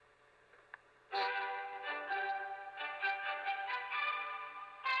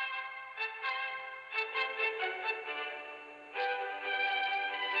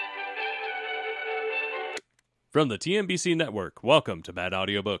From the TMBC Network, welcome to Bad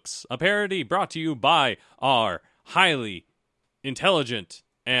Audiobooks, a parody brought to you by our highly intelligent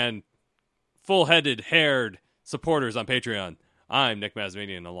and full-headed, haired supporters on Patreon. I'm Nick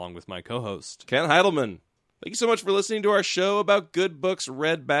Masmanian, along with my co-host, Ken Heidelman. Thank you so much for listening to our show about good books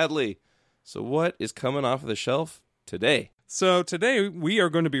read badly. So what is coming off of the shelf today? So today we are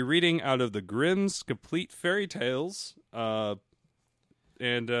going to be reading out of the Grimm's Complete Fairy Tales.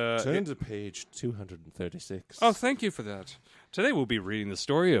 Turn to page 236. Oh, thank you for that. Today we'll be reading the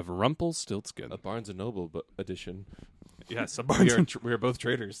story of Rumpelstiltskin. A Barnes & Noble edition. Yes, a Barnes. We are both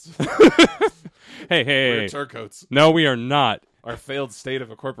traitors. Hey. We're turncoats. No, we are not. Our failed state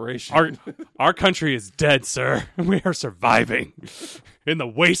of a corporation. Our country is dead, sir. We are surviving in the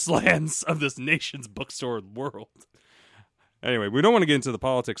wastelands of this nation's bookstore world. Anyway, we don't want to get into the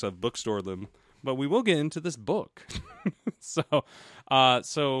politics of bookstoredom, but we will get into this book. So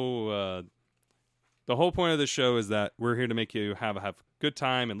the whole point of the show is that we're here to make you have a good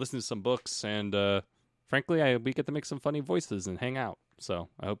time and listen to some books, and frankly, we get to make some funny voices and hang out. So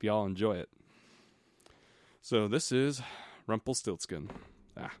I hope you all enjoy it. So this is Rumpelstiltskin.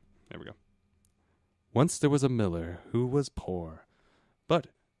 There we go. Once there was a miller who was poor, but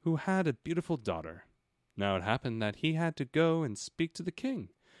who had a beautiful daughter. Now it happened that he had to go and speak to the king,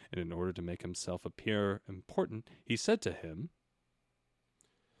 and in order to make himself appear important, he said to him,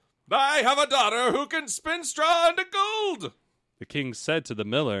 I have a daughter who can spin straw into gold. The king said to the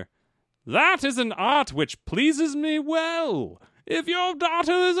miller, That is an art which pleases me well. If your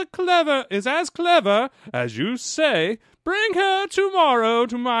daughter is as clever as you say, bring her tomorrow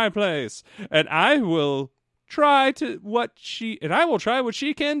to my place, and I will try what she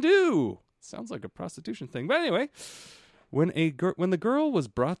can do. Sounds like a prostitution thing, but anyway, when the girl was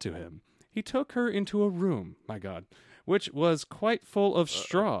brought to him, he took her into a room, my God, which was quite full of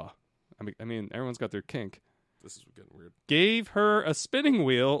straw. I mean, everyone's got their kink. This is getting weird. Gave her a spinning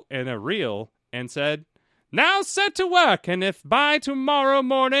wheel and a reel, and said, Now set to work, and if by tomorrow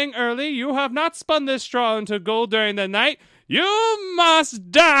morning early you have not spun this straw into gold during the night, you must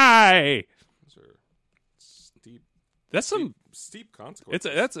die. Those are steep. That's some steep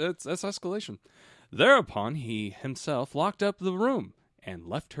consequences. That's escalation. Thereupon he himself locked up the room and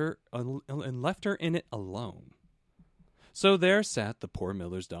left her in it alone. So there sat the poor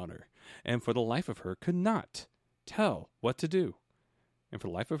miller's daughter, and for the life of her could not tell what to do.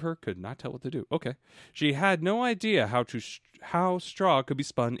 Okay. She had no idea how straw could be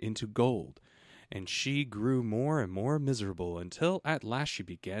spun into gold, and she grew more and more miserable until at last she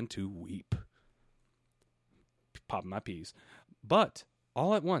began to weep. Pop my peas. But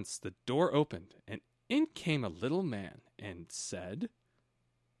all at once the door opened, and in came a little man and said,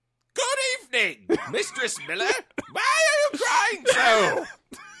 Good evening, Mistress Miller. Why are you crying so?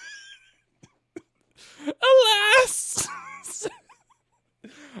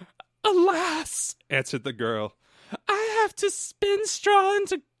 Alas, answered the girl, I have to spin straw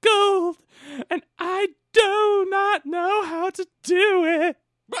into gold, and I do not know how to do it.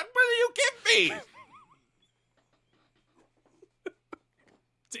 What will you give me?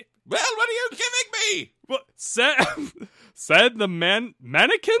 Well, what are you giving me? What said the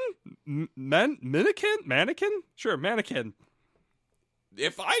mannequin? Mannequin? Sure, mannequin.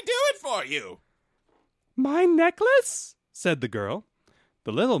 If I do it for you. My necklace? Said the girl.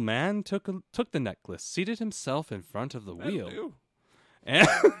 The little man took the necklace, seated himself in front of the wheel. And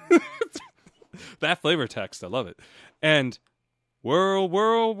that flavor text, I love it. And whirl,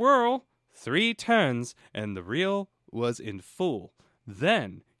 whirl, whirl, 3 turns, and the reel was in full.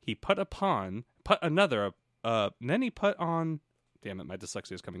 Then he put on, damn it, my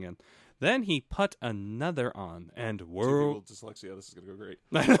dyslexia is coming in. Then he put another on, and whirl. Dyslexia, this is going to go great.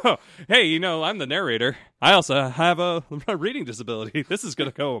 I know. Hey, I'm the narrator. I also have a reading disability. This is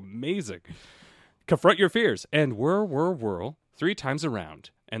going to go amazing. Confront your fears, and whirl, whirl, whirl, 3 times around,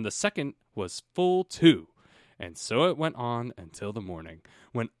 and the second was full too. And so it went on until the morning,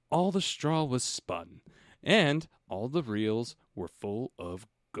 when all the straw was spun, and all the reels were full of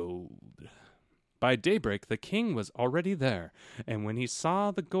gold. By daybreak the king was already there, and when he saw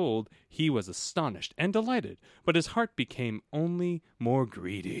the gold he was astonished and delighted, but his heart became only more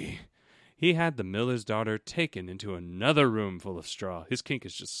greedy. He had the miller's daughter taken into another room full of straw. His kink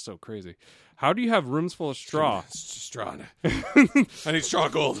is just so crazy. How do you have rooms full of straw? Straw. I need straw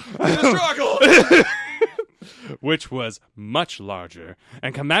gold. I need straw gold. Which was much larger,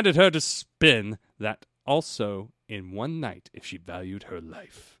 and commanded her to spin that also in one night if she valued her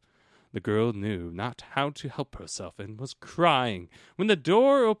life. The girl knew not how to help herself and was crying when the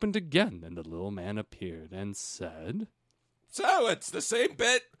door opened again and the little man appeared and said, So it's the same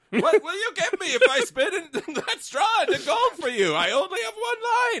bit What will you give me if I spin that straw into gold for you? I only have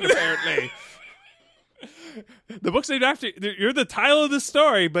one line, apparently. The book's named after you're the title of the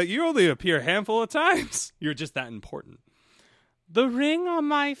story, but you only appear a handful of times. You're just that important. The ring on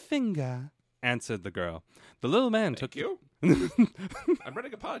my finger, answered the girl. The little man took you. I'm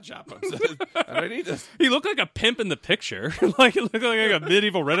running a pawn shop. And I need to. He looked like a pimp in the picture. Like he looked like a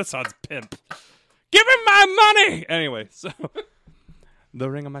medieval Renaissance pimp. Give him my money! Anyway, so the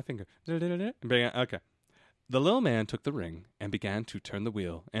ring on my finger. Okay. The little man took the ring and began to turn the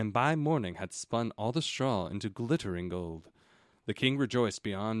wheel, and by morning had spun all the straw into glittering gold. The king rejoiced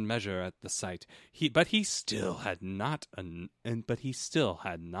beyond measure at the sight. But he still had not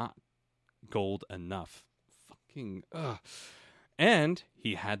gold enough. Fucking And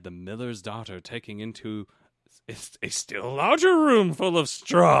he had the miller's daughter taking into a still larger room full of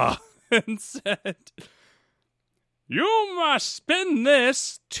straw, and said, "You must spin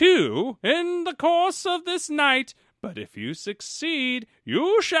this, too, in the course of this night, but if you succeed,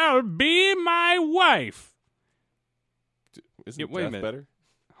 you shall be my wife." Isn't wait a death minute. better?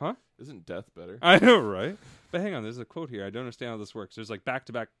 Huh? Isn't death better? I know, right? But hang on, there's a quote here. I don't understand how this works. There's like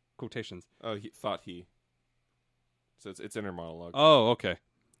back-to-back quotations. Oh, he thought he. So it's inner monologue. Oh, okay.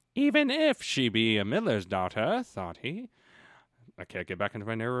 Even if she be a miller's daughter, thought he. I can't get back into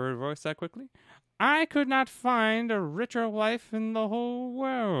my narrator voice that quickly. I could not find a richer wife in the whole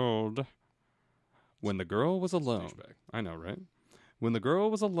world. When the girl was alone. I know, right? When the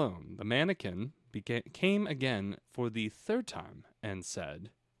girl was alone, the mannequin came again for the third time and said,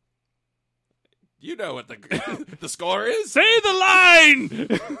 "You know what the score is? Say the line!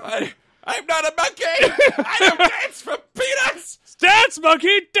 I'm not a monkey! I don't dance for peanuts! Dance,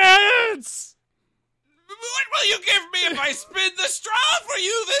 monkey, dance! What will you give me if I spin the straw for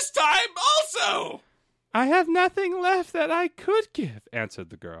you this time also?" "I have nothing left that I could give," answered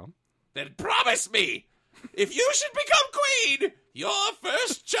the girl. "Then promise me, if you should become queen, your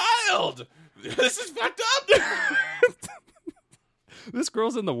first child." This is fucked up. This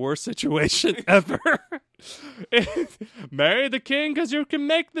girl's in the worst situation ever. Marry the king because you can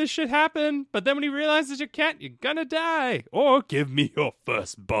make this shit happen, but then when he realizes you can't, you're gonna die. Or give me your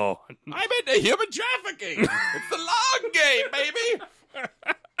firstborn. I'm into human trafficking. It's the long game, baby.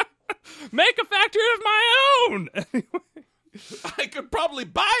 Make a factory of my own. I could probably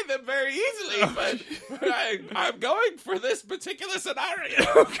buy them very easily, but I'm going for this particular scenario.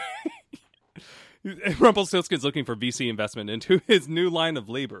 Okay. Rumpelstiltskin's looking for VC investment into his new line of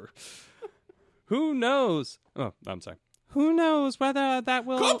labor. Who knows? Oh, I'm sorry. Who knows whether that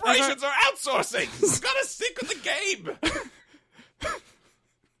will... Corporations are outsourcing. We've got to stick with the game.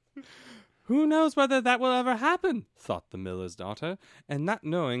 Who knows whether that will ever happen, thought the miller's daughter, and not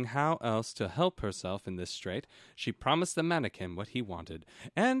knowing how else to help herself in this strait, she promised the mannequin what he wanted,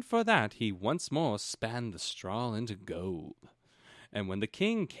 and for that he once more span the straw into gold. And when the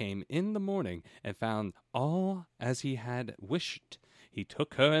king came in the morning and found all as he had wished, he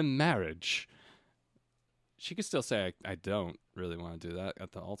took her in marriage. She could still say, I don't really want to do that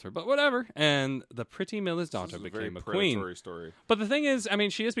at the altar, but whatever. And the pretty miller's daughter became a queen. Story. But the thing is, I mean,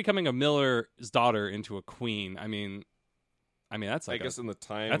 she is becoming a miller's daughter into a queen. I mean, that's like I guess in the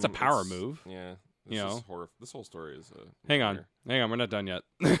time that's a power move. Yeah, this whole story is. Hang on, we're not done yet.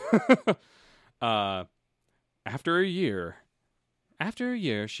 After a year,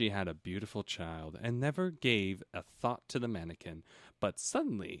 she had a beautiful child and never gave a thought to the mannequin. But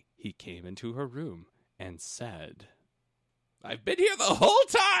suddenly he came into her room and said, "I've been here the whole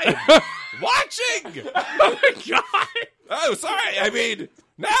time, watching." Oh my God! Oh, sorry. I mean,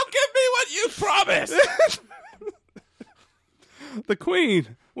 now give me what you promised. The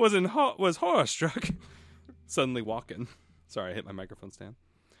queen was horror-struck. Suddenly walking. Sorry, I hit my microphone stand.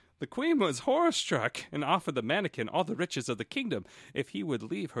 The queen was horror-struck and offered the mannequin all the riches of the kingdom if he would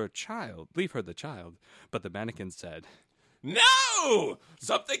leave her the child. But the mannequin said, "No!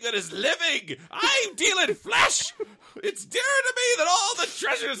 Something that is living! I deal in flesh! It's dearer to me than all the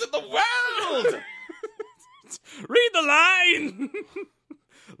treasures in the world!" Read the line!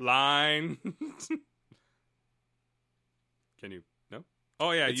 Line. Can you? No? Oh,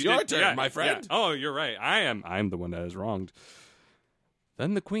 yeah. It's your turn, my friend. Yeah. Oh, you're right. I'm the one that is wronged.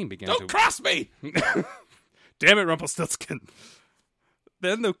 Then the queen began Don't cross me! Damn it, Rumpelstiltskin.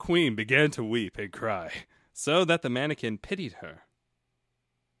 Then the queen began to weep and cry, so that the mannequin pitied her.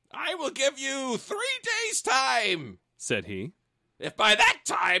 "I will give you 3 days' time," said he. "If by that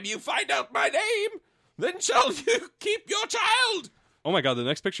time you find out my name, then shall you keep your child." Oh my God, the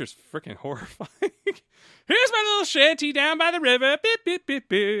next picture is freaking horrifying. Here's my little shanty down by the river. Beep, beep, beep,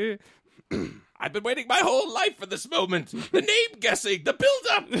 beep. I've been waiting my whole life for this moment. The name guessing, the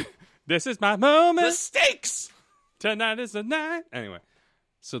build-up, This is my moment. the stakes. Tonight is the night. Anyway,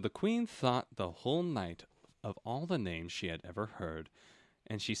 so the queen thought the whole night of all the names she had ever heard,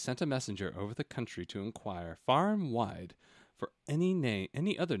 and she sent a messenger over the country to inquire far and wide for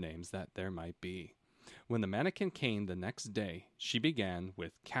any other names that there might be. When the mannequin came the next day, she began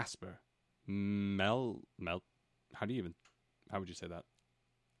with Casper, How would you say that?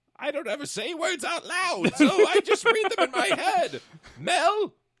 I don't ever say words out loud, so I just read them in my head.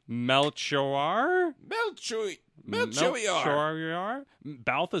 Melchior, Melchior,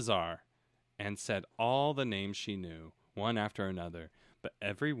 Balthazar, and said all the names she knew, one after another. But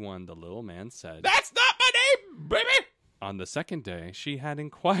every one the little man said, That's not my name, baby. On the second day, she had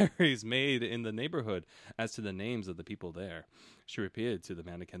inquiries made in the neighborhood as to the names of the people there. She repeated to the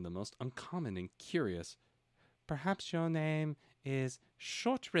mannequin the most uncommon and curious. Perhaps your name is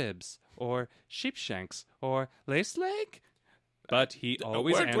Short Ribs, or Sheepshanks, or Lace Leg? But he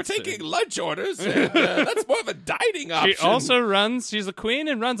always answered. We're taking lunch orders, and that's more of a dining option. She's a queen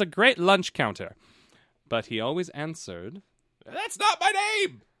and runs a great lunch counter. But he always answered, That's not my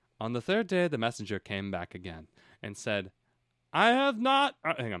name. On the third day, the messenger came back again and said, I have not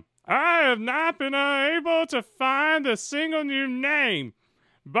been able to find a single new name.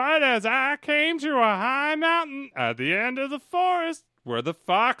 But as I came to a high mountain at the end of the forest, where the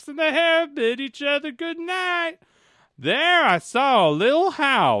fox and the hare bid each other good night, there I saw a little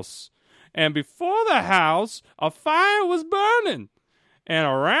house, and before the house a fire was burning, and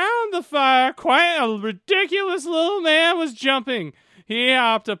around the fire quite a ridiculous little man was jumping. He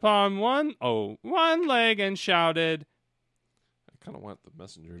hopped upon one leg and shouted. I kind of want the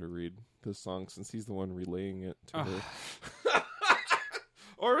messenger to read this song since he's the one relaying it to her.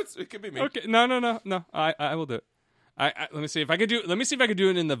 Or it could be me. Okay, no. I will do it. Let me see if I could do. Let me see if I could do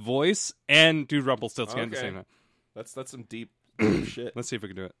it in the voice and do Rumpelstiltskin at the same time. That's some deep shit. Let's see if we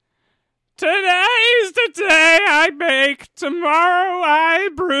can do it. Today's the day I bake. Tomorrow I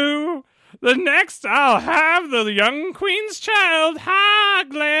brew. The next I'll have the young queen's child. How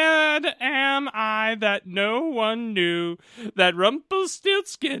glad am I that no one knew that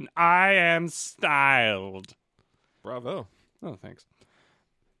Rumpelstiltskin I am styled. Bravo. Oh, thanks.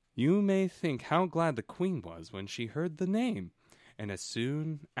 You may think how glad the queen was when she heard the name. And as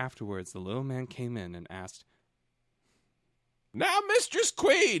soon afterwards the little man came in and asked, Now, Mistress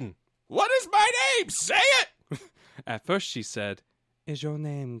Queen, what is my name? Say it! At first she said, Is your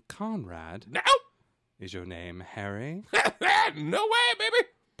name Conrad? No! Is your name Harry? No way, baby!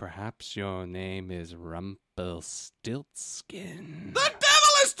 Perhaps your name is Rumpelstiltskin. The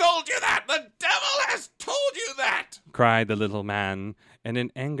devil has told you that! The devil has told you that! Cried the little man, and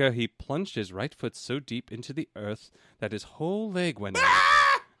in anger he plunged his right foot so deep into the earth that his whole leg went out.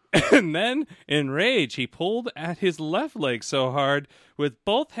 Ah! And then, in rage, he pulled at his left leg so hard with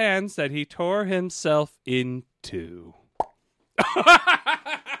both hands that he tore himself in two.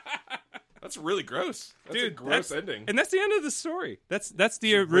 That's really gross. That's Dude, a gross ending. And that's the end of the story. That's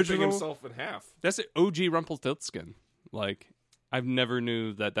the Ripping original. himself in half. That's the OG Rumpelstiltskin. Like, I've never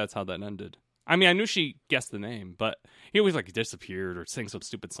knew that's how that ended. I mean, I knew she guessed the name, but he always like disappeared or sang some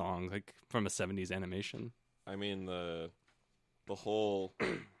stupid song like from a 70s animation. I mean, the whole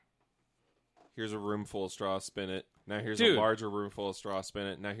here's a room full of straw, spin it. Now here's a larger room full of straw, spin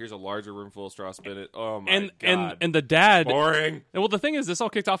it. Now here's a larger room full of straw, spin it. Oh my god. And the dad. Boring. Well, the thing is, this all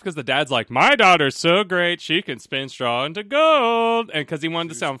kicked off because the dad's like, my daughter's so great, she can spin straw into gold. And because he wanted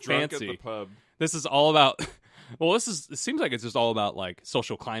to sound Drunk fancy. at the pub. This is all about. Well, it seems like it's just all about like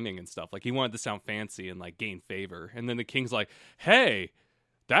social climbing and stuff. Like he wanted to sound fancy and like gain favor. And then the king's like, hey,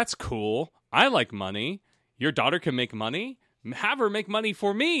 that's cool. I like money. Your daughter can make money. Have her make money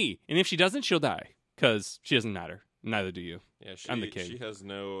for me. And if she doesn't, she'll die because she doesn't matter. Neither do you. Yeah, I'm the king. She has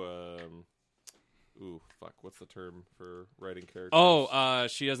no. What's the term for writing characters? Oh,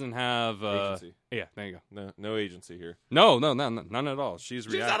 she doesn't have agency. Yeah, there you go. No agency here. No, none at all. She's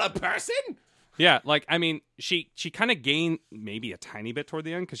not a person? Yeah, like I mean, she kind of gained maybe a tiny bit toward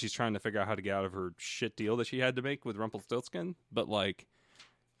the end because she's trying to figure out how to get out of her shit deal that she had to make with Rumpelstiltskin. But like,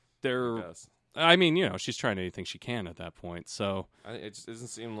 I mean, you know, she's trying anything she can at that point. So it just doesn't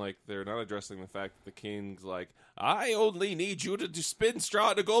seem like they're not addressing the fact that the king's like, I only need you to spin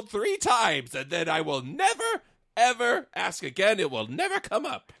straw into gold 3 times, and then I will never, ever ask again. It will never come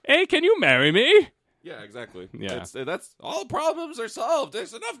up. hey, can you marry me? Yeah, exactly. Yeah. That's all problems are solved.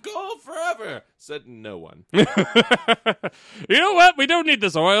 There's enough gold forever. Said no one. You know what? We don't need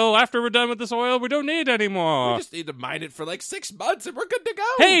this oil. After we're done with this oil, we don't need it anymore. We just need to mine it for like 6 months and we're good to go.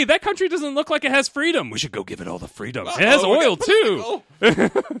 Hey, that country doesn't look like it has freedom. We should go give it all the freedom. Uh-oh, It has we're oil getting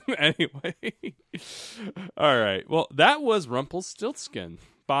too. Anyway. All right. Well, that was Rumpelstiltskin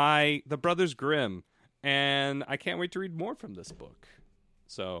by the Brothers Grimm. And I can't wait to read more from this book.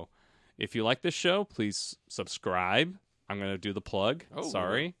 So if you like this show, please subscribe. I'm going to do the plug. Oh,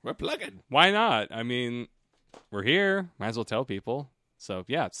 Sorry. We're plugging. Why not? I mean, we're here. Might as well tell people. So,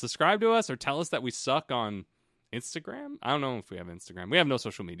 yeah, subscribe to us or tell us that we suck on Instagram. I don't know if we have Instagram. We have no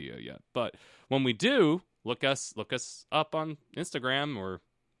social media yet. But when we do, look us up on Instagram or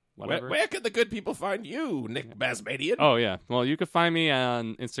whatever. Where can the good people find you, Nick Basmadian? Oh, yeah. Well, you can find me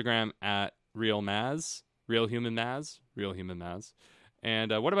on Instagram at RealMaz, Real Human Maz.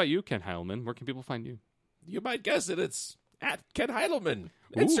 And what about you, Ken Heilman? Where can people find you? You might guess it. It's at Ken Heidelman.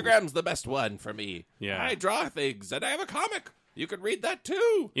 Ooh. Instagram's the best one for me. Yeah. I draw things, and I have a comic. You can read that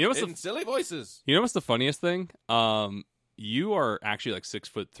too. You know what's in silly voices. You know what's the funniest thing? You are actually like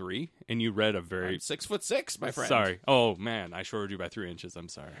 6'3", and you read a very... I'm 6'6", my friend. Sorry. Oh, man. I shorted you by 3 inches. I'm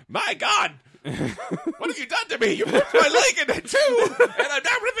sorry. My God! What have you done to me? You ripped my leg in two, and I'm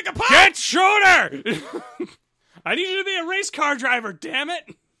now ripping apart! Get shorter! I need you to be a race car driver, damn it!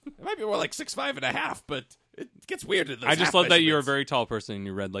 It might be more like 6'5.5", but it gets weird in those I just half love that you're a measurements. very tall person and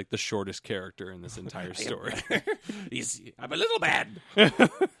you read like the shortest character in this entire story. I'm a little man.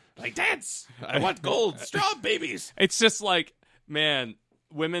 I dance. I want gold. Straw babies. It's just like, man,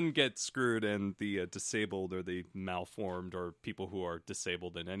 women get screwed and the disabled or the malformed or people who are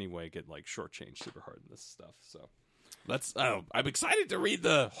disabled in any way get like shortchanged super hard in this stuff. So I'm excited to read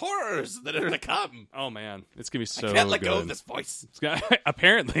the horrors that are to come. oh man, it's gonna be so I can't let good. go of this voice.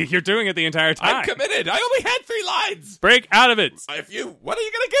 Apparently, you're doing it the entire time. I'm committed. I only had 3 lines. Break out of it. What are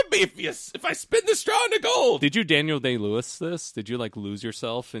you gonna give me if I spin the straw into gold? Did you Daniel Day-Lewis this? Did you like lose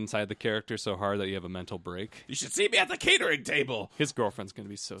yourself inside the character so hard that you have a mental break? You should see me at the catering table. His girlfriend's gonna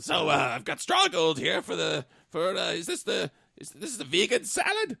be so sad. So I've got straw gold here is this the vegan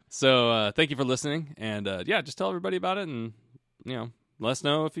salad? So thank you for listening, and yeah, just tell everybody about it, and let us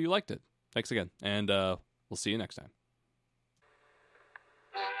know if you liked it. Thanks again, and we'll see you next time.